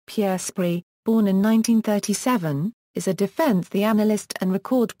Pierre Sprey, born in 1937, is a defense analyst and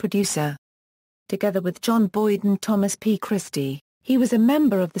record producer. Together with John Boyd and Thomas P. Christie, he was a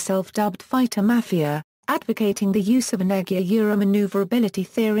member of the self-dubbed Fighter Mafia, advocating the use of maneuverability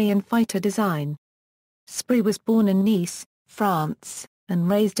theory in fighter design. Sprey was born in Nice, France, and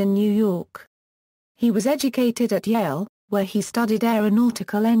raised in New York. He was educated at Yale, where he studied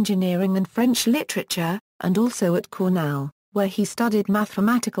aeronautical engineering and French literature, and also at Cornell, where he studied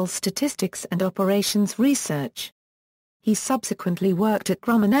mathematical statistics and operations research. He subsequently worked at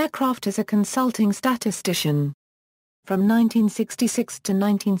Grumman Aircraft as a consulting statistician. From 1966 to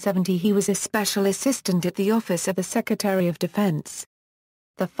 1970 he was a special assistant at the Office of the Secretary of Defense.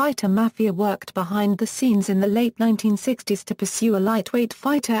 The Fighter Mafia worked behind the scenes in the late 1960s to pursue a lightweight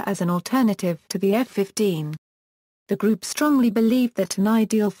fighter as an alternative to the F-15. The group strongly believed that an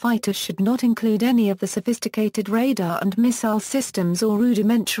ideal fighter should not include any of the sophisticated radar and missile systems or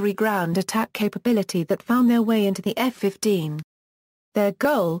rudimentary ground attack capability that found their way into the F-15. Their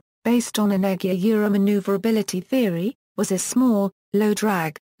goal, based on maneuverability theory, was a small,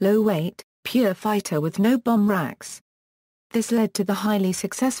 low-drag, low-weight, pure fighter with no bomb racks. This led to the highly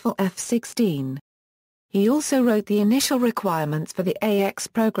successful F-16. He also wrote the initial requirements for the AX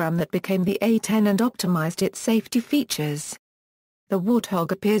program that became the A-10 and optimized its safety features. The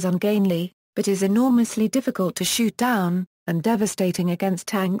Warthog appears ungainly, but is enormously difficult to shoot down, and devastating against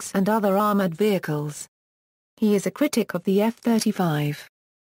tanks and other armored vehicles. He is a critic of the F-35.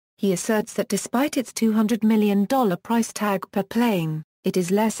 He asserts that despite its $200 million price tag per plane, it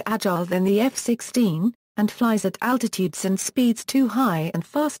is less agile than the F-16, and flies at altitudes and speeds too high and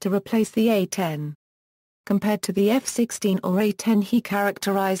fast to replace the A-10. Compared to the F-16 or A-10 he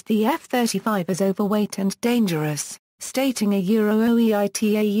characterized the F-35 as overweight and dangerous, stating a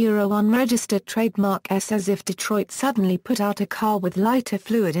OEITA unregistered trademark S as if Detroit suddenly put out a car with lighter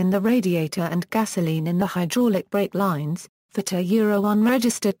fluid in the radiator and gasoline in the hydraulic brake lines, FITA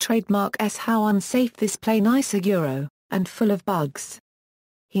unregistered trademark S how unsafe this plane is and full of bugs.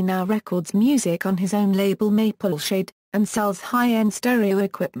 He now records music on his own label Mapleshade, and sells high-end stereo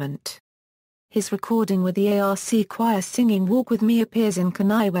equipment. His recording with the ARC Choir singing Walk With Me appears in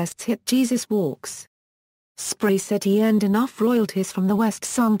Kanye West's hit Jesus Walks. Sprey said he earned enough royalties from the West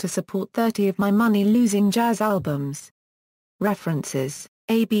song to support 30 of my money-losing jazz albums. References: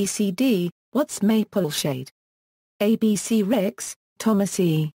 ABCD, What's Mapleshade? ABC Ricks, Thomas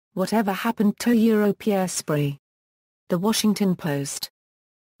E., Whatever Happened to Pierre Sprey? The Washington Post.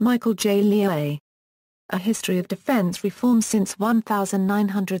 Michael J. Lea. A History of Defense Reform Since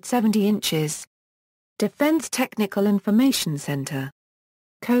 1970 Inches. Defense Technical Information Center.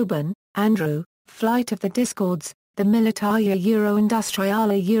 Coburn, Andrew, Flight of the Discords, the Militaria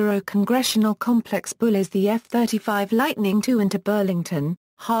Industriale Congressional Complex Bullies the F-35 Lightning II into Burlington,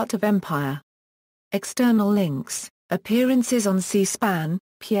 Heart of Empire. External links, appearances on C-SPAN,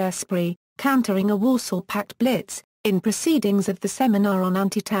 Pierre Sprey, Countering a Warsaw Pact Blitz, in Proceedings of the Seminar on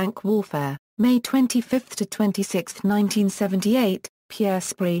Anti-Tank Warfare, May 25 to 26, 1978, Pierre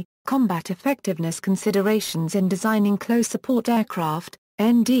Sprey, Combat Effectiveness Considerations in Designing Close Support Aircraft,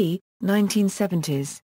 ND, 1970s.